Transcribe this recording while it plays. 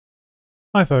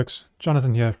Hi folks,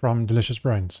 Jonathan here from Delicious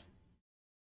Brains.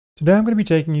 Today I'm going to be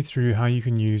taking you through how you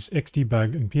can use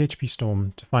Xdebug and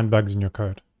PhpStorm to find bugs in your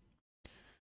code.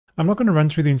 I'm not going to run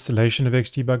through the installation of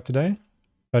Xdebug today,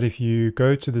 but if you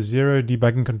go to the Zero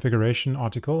Debugging Configuration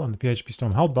article on the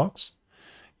PhpStorm help docs,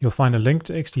 you'll find a link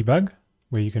to Xdebug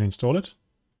where you can install it.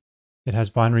 It has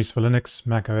binaries for Linux,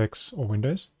 Mac OS, or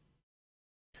Windows.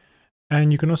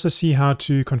 And you can also see how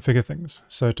to configure things.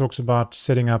 So it talks about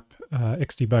setting up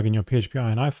Xdebug in your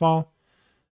PHP-ini file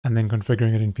and then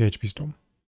configuring it in PhpStorm.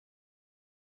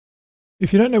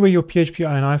 If you don't know where your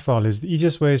PHP-ini file is, the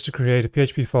easiest way is to create a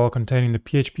PHP file containing the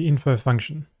php-info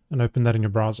function and open that in your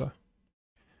browser.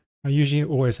 I usually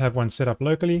always have one set up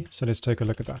locally, so let's take a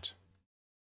look at that.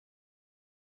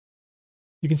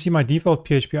 You can see my default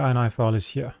PHP-ini file is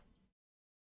here.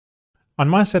 On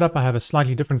my setup, I have a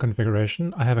slightly different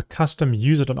configuration. I have a custom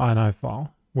user.ini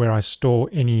file where I store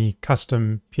any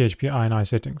custom PHP-ini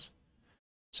settings.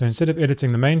 So instead of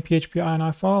editing the main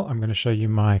PHP-ini file, I'm going to show you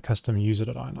my custom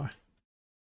user.ini.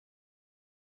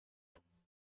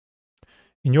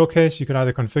 In your case, you could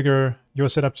either configure your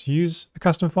setup to use a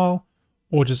custom file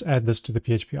or just add this to the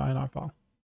PHP-ini file.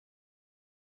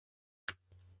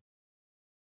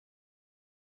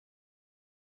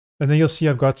 And then you'll see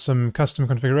I've got some custom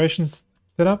configurations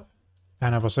set up,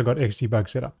 and I've also got Xdebug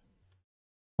set up.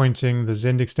 Pointing the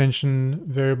Zend extension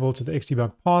variable to the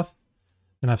Xdebug path,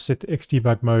 and I've set the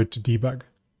Xdebug mode to debug.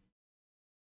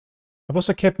 I've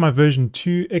also kept my version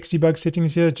 2 Xdebug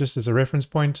settings here just as a reference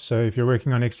point, so if you're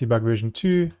working on Xdebug version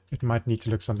 2, it might need to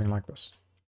look something like this.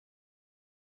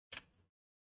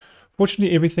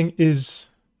 Fortunately, everything is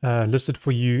listed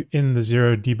for you in the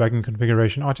Zero Debugging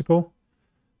Configuration article,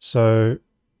 so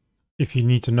if you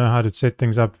need to know how to set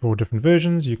things up for different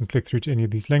versions, you can click through to any of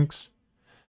these links.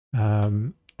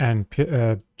 And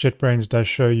JetBrains does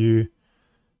show you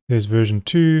there's version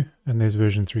 2 and there's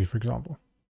version 3, for example.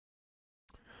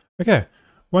 Okay,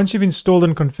 once you've installed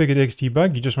and configured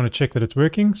Xdebug, you just want to check that it's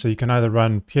working. So you can either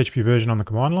run PHP version on the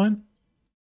command line,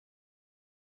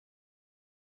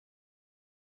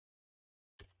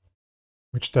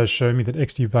 which does show me that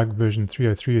Xdebug version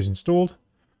 3.03 is installed,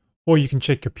 or you can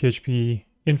check your PHP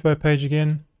info page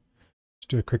again. Just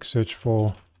do a quick search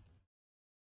for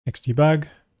Xdebug,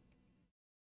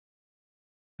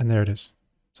 and there it is.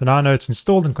 So now I know it's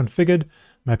installed and configured.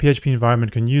 My PHP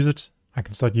environment can use it. I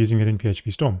can start using it in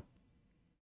PhpStorm.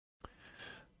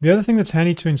 The other thing that's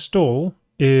handy to install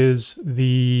is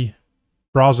the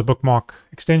browser bookmark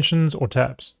extensions or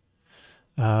tabs.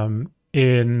 I'll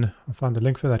find the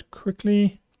link for that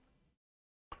quickly.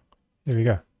 There we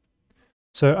go.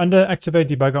 So under Activate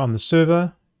Debugger on the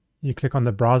server, you click on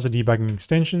the browser debugging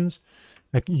extensions.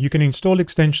 You can install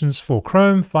extensions for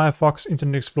Chrome, Firefox,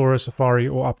 Internet Explorer, Safari,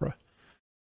 or Opera.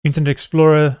 Internet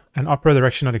Explorer and Opera, they're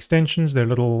actually not extensions, they're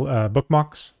little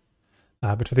bookmarks.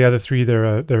 But for the other three,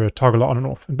 they're a toggle on and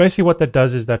off. And basically what that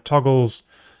does is that toggles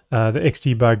the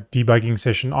Xdebug debugging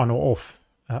session on or off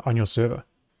on your server.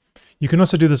 You can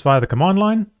also do this via the command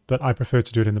line, but I prefer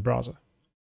to do it in the browser.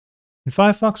 In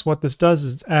Firefox, what this does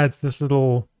is it adds this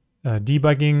little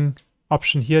debugging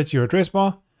option here to your address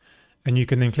bar, and you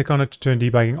can then click on it to turn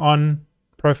debugging on,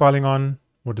 profiling on,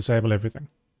 or disable everything.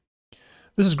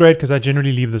 This is great because I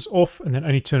generally leave this off and then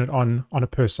only turn it on a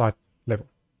per site level.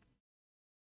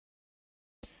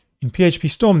 In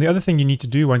PhpStorm, the other thing you need to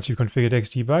do once you've configured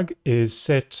Xdebug is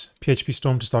set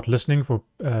PhpStorm to start listening for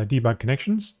debug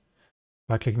connections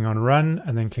by clicking on Run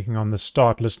and then clicking on the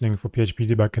Start Listening for PHP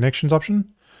Debug Connections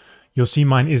option. You'll see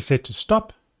mine is set to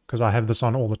stop because I have this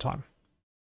on all the time.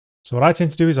 So what I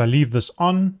tend to do is I leave this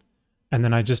on and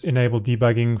then I just enable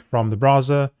debugging from the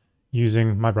browser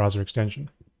using my browser extension.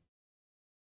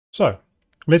 So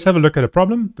let's have a look at a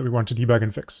problem that we want to debug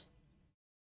and fix.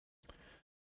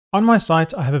 On my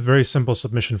site, I have a very simple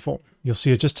submission form. You'll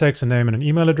see it just takes a name and an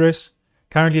email address.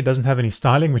 Currently, it doesn't have any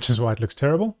styling, which is why it looks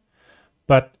terrible.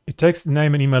 But it takes the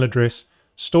name and email address,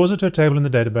 stores it to a table in the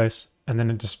database, and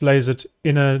then it displays it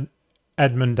in an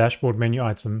admin dashboard menu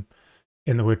item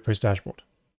in the WordPress dashboard.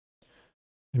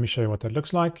 Let me show you what that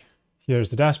looks like. Here's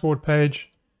the dashboard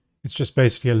page. It's just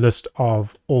basically a list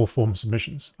of all form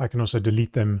submissions. I can also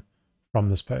delete them from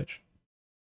this page.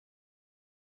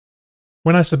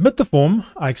 When I submit the form,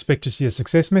 I expect to see a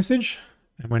success message.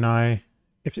 And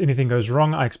if anything goes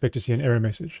wrong, I expect to see an error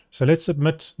message. So let's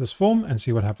submit this form and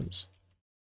see what happens.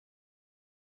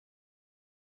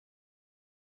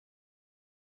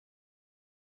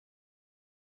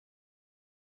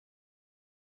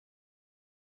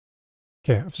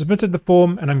 Okay, I've submitted the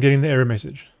form and I'm getting the error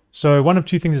message. So one of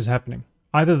two things is happening.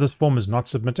 Either this form is not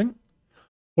submitting,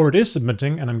 or it is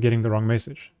submitting and I'm getting the wrong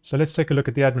message. So let's take a look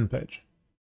at the admin page.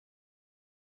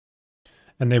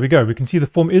 And there we go. We can see the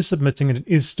form is submitting and it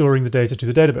is storing the data to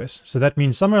the database. So that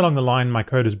means somewhere along the line, my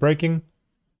code is breaking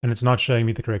and it's not showing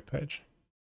me the correct page.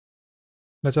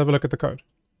 Let's have a look at the code.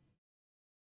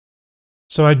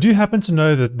 So I do happen to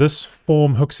know that this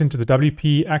form hooks into the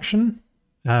WP action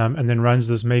and then runs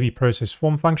this maybe process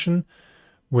form function,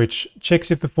 which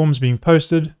checks if the form's being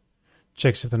posted,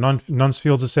 checks if the nonce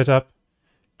fields are set up,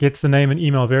 gets the name and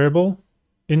email variable,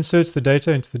 inserts the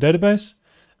data into the database,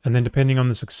 and then depending on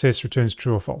the success, returns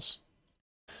true or false.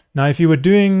 Now, if you were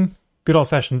doing good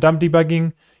old-fashioned dump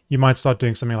debugging, you might start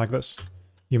doing something like this.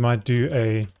 You might do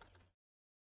a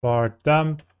var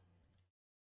dump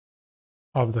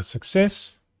of the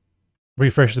success,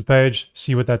 refresh the page,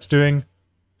 see what that's doing.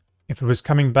 If it was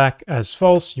coming back as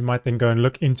false, you might then go and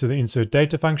look into the insert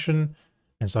data function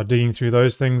and start digging through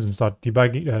those things and start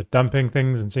debugging, dumping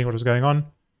things and seeing what was going on.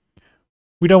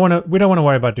 We don't want to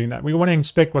worry about doing that. We want to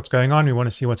inspect what's going on. We want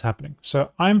to see what's happening.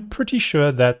 So I'm pretty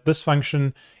sure that this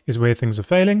function is where things are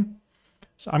failing.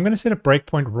 So I'm going to set a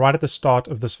breakpoint right at the start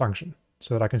of this function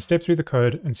so that I can step through the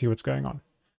code and see what's going on.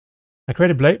 I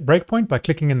create a breakpoint by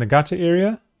clicking in the gutter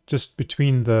area just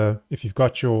between the, if you've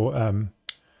got your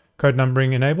code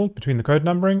numbering enabled, between the code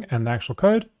numbering and the actual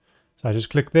code. So I just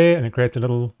click there and it creates a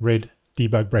little red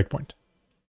debug breakpoint.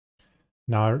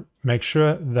 Now make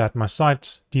sure that my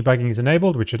site debugging is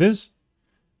enabled, which it is,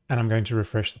 and I'm going to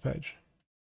refresh the page.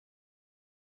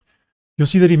 You'll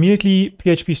see that immediately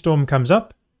PhpStorm comes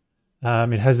up.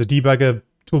 It has the debugger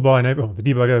toolbar enabled, the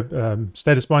debugger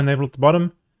status bar enabled at the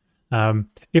bottom.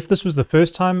 If this was the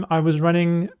first time I was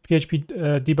running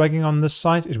PHP debugging on this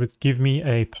site, it would give me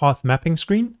a path mapping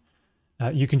screen.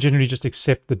 You can generally just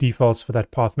accept the defaults for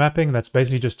that path mapping. That's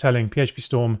basically just telling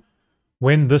PhpStorm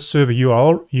when this server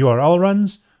URL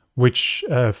runs, which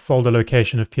folder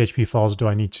location of PHP files do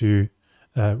I need to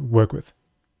work with.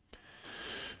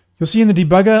 You'll see in the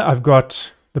debugger, I've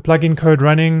got the plugin code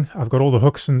running. I've got all the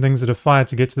hooks and things that are fired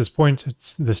to get to this point.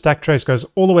 The stack trace goes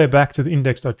all the way back to the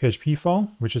index.php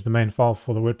file, which is the main file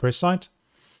for the WordPress site.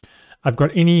 I've got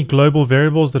any global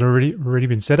variables that are already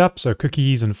been set up, so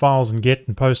cookies and files and get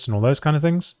and post and all those kind of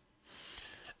things.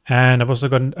 And I've also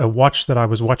got a watch that I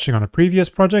was watching on a previous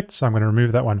project, so I'm going to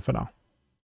remove that one for now.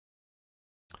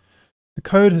 The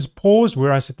code has paused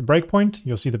where I set the breakpoint.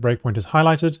 You'll see the breakpoint is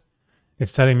highlighted.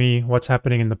 It's telling me what's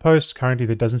happening in the post. Currently,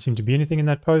 there doesn't seem to be anything in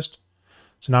that post.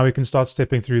 So now we can start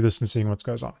stepping through this and seeing what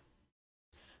goes on.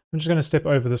 I'm just going to step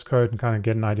over this code and kind of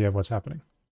get an idea of what's happening.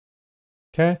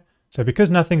 Okay, so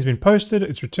because nothing's been posted,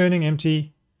 it's returning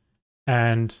empty,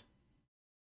 and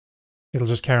it'll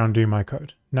just carry on doing my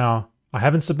code. Now, I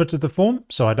haven't submitted the form,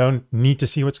 so I don't need to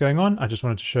see what's going on. I just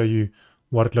wanted to show you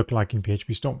what it looked like in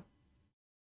PhpStorm.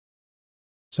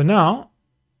 So now,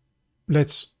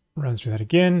 let's run through that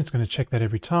again. It's going to check that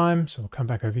every time. So we'll come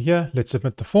back over here. Let's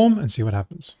submit the form and see what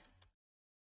happens.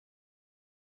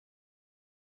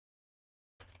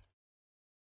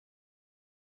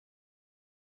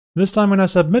 This time when I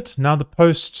submit, now the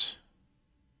post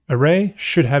array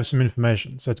should have some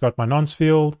information. So it's got my nonce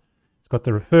field, it's got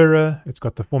the referrer, it's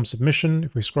got the form submission.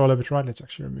 If we scroll over to right, let's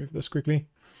actually remove this quickly.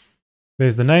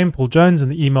 There's the name, Paul Jones, and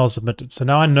the email submitted. So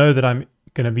now I know that I'm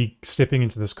going to be stepping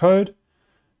into this code.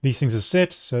 These things are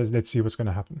set, so let's see what's going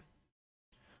to happen.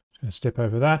 I'm going to step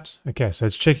over that. Okay, so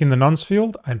it's checking the nonce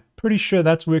field. I'm pretty sure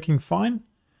that's working fine.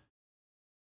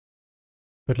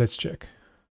 But let's check.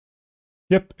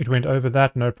 Yep, it went over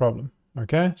that, no problem.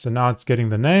 Okay, so now it's getting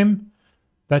the name.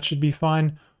 That should be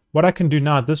fine. What I can do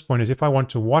now at this point is if I want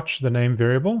to watch the name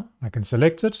variable, I can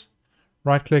select it,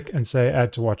 right-click, and say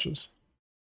Add to Watches.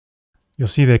 You'll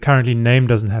see there currently name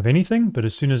doesn't have anything, but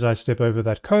as soon as I step over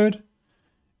that code,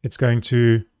 it's going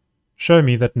to show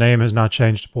me that name has now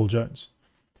changed to Paul Jones.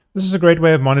 This is a great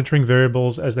way of monitoring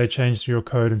variables as they change through your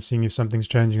code and seeing if something's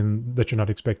changing that you're not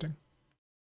expecting.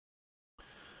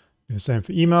 The same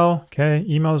for email. Okay,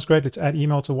 email is great. Let's add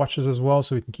email to watches as well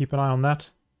so we can keep an eye on that.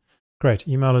 Great,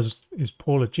 email is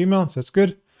paul@gmail, so that's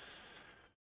good.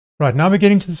 Right, now we're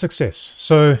getting to the success.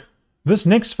 So this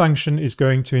next function is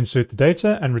going to insert the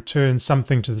data and return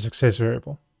something to the success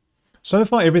variable. So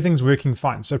far, everything's working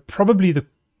fine. So probably the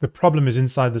problem is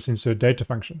inside this insert data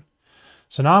function.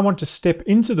 So now I want to step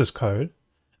into this code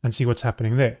and see what's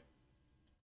happening there.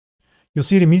 You'll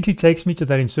see it immediately takes me to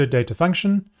that insert data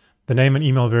function. The name and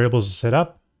email variables are set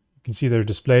up. You can see they're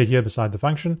displayed here beside the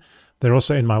function. They're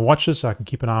also in my watches, so I can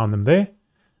keep an eye on them there.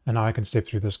 And now I can step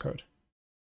through this code.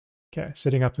 Okay,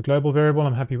 setting up the global variable,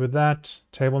 I'm happy with that.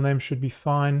 Table name should be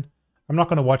fine. I'm not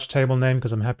going to watch table name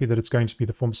because I'm happy that it's going to be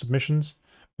the form submissions,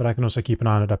 but I can also keep an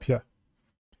eye on it up here.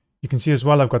 You can see as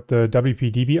well, I've got the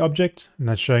WPDB object, and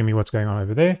that's showing me what's going on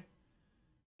over there.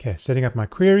 Okay, setting up my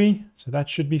query, so that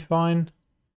should be fine.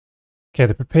 Okay,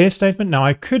 the prepare statement. Now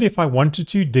I could, if I wanted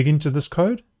to, dig into this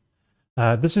code.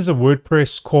 This is a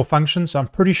WordPress core function, so I'm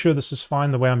pretty sure this is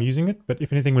fine the way I'm using it. But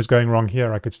if anything was going wrong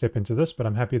here, I could step into this, but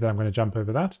I'm happy that I'm going to jump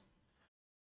over that.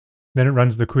 Then it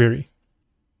runs the query.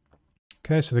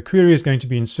 Okay, so the query is going to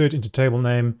be insert into table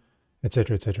name,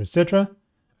 etc., etc., etc.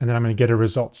 And then I'm going to get a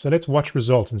result. So let's watch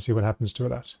result and see what happens to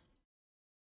that.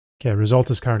 Okay, result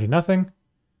is currently nothing.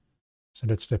 So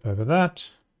let's step over that.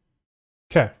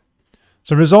 Okay,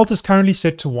 so result is currently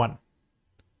set to 1.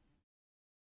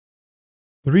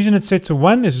 The reason it's set to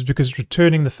 1 is because it's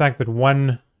returning the fact that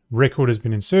one record has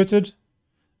been inserted,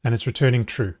 and it's returning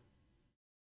true.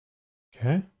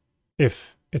 Okay,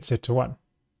 if it's set to 1.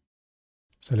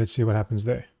 So let's see what happens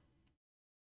there.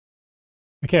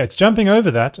 Okay, it's jumping over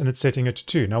that and it's setting it to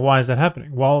 2. Now, why is that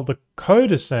happening? Well, the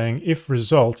code is saying if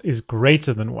result is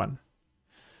greater than 1.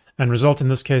 And result in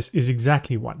this case is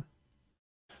exactly 1.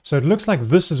 So it looks like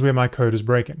this is where my code is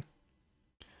breaking.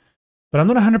 But I'm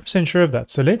not 100% sure of that.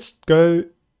 So let's go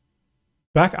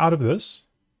back out of this.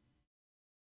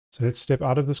 So let's step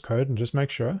out of this code and just make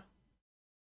sure.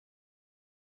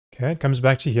 Okay, it comes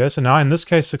back to here. So now in this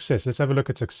case, success. Let's have a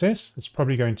look at success. It's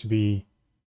probably going to be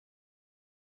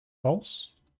false.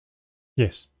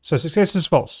 Yes, so success is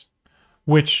false,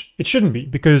 which it shouldn't be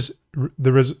because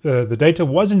the data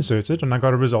was inserted and I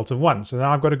got a result of 1. So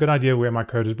now I've got a good idea where my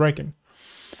code is breaking.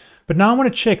 But now I want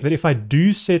to check that if I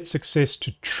do set success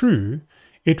to true,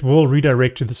 it will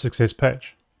redirect to the success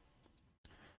page.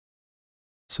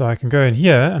 So I can go in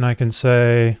here and I can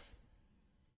say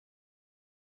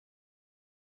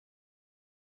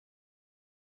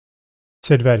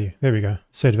set value. There we go.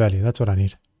 Set value. That's what I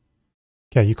need.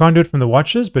 Okay, you can't do it from the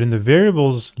watches, but in the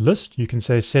variables list, you can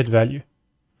say set value.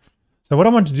 So what I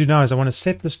want to do now is I want to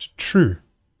set this to true.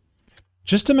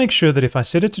 Just to make sure that if I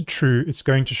set it to true, it's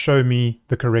going to show me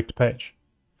the correct page.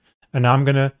 And now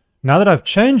now that I've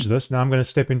changed this, now I'm going to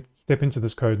step into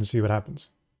this code and see what happens.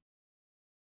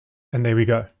 And there we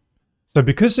go. So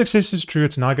because success is true,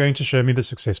 it's now going to show me the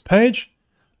success page.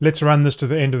 Let's run this to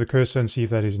the end of the cursor and see if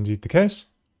that is indeed the case.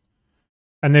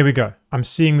 And there we go. I'm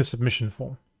seeing the submission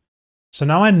form. So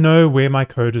now I know where my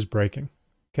code is breaking.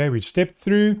 Okay, we stepped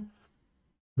through.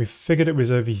 We figured it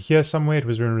was over here somewhere. It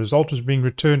was when a result was being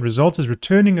returned. Result is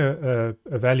returning a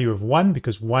value of 1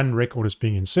 because 1 record is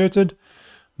being inserted.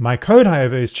 My code,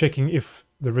 however, is checking if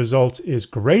the result is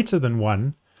greater than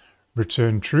 1,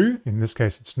 return true. In this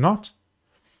case, it's not.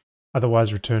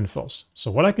 Otherwise, return false.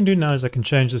 So what I can do now is I can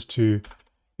change this to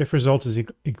if result is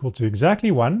equal to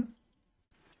exactly 1,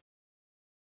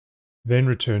 then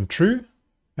return true.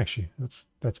 Actually,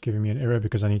 that's giving me an error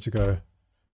because I need to go.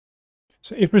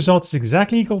 So if result is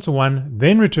exactly equal to 1,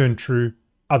 then return true,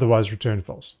 otherwise return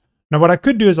false. Now what I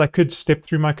could do is I could step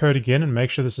through my code again and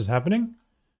make sure this is happening,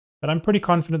 but I'm pretty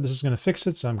confident this is going to fix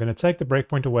it, so I'm going to take the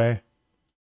breakpoint away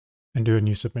and do a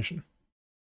new submission.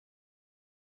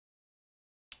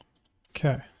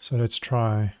 Okay, so let's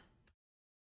try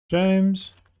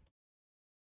James.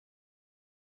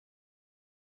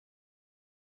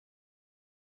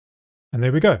 And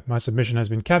there we go. My submission has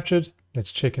been captured.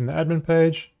 Let's check in the admin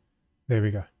page. There we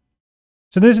go.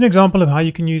 So there's an example of how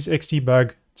you can use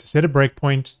Xdebug to set a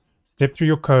breakpoint, step through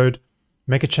your code,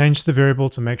 make a change to the variable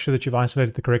to make sure that you've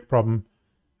isolated the correct problem,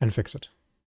 and fix it.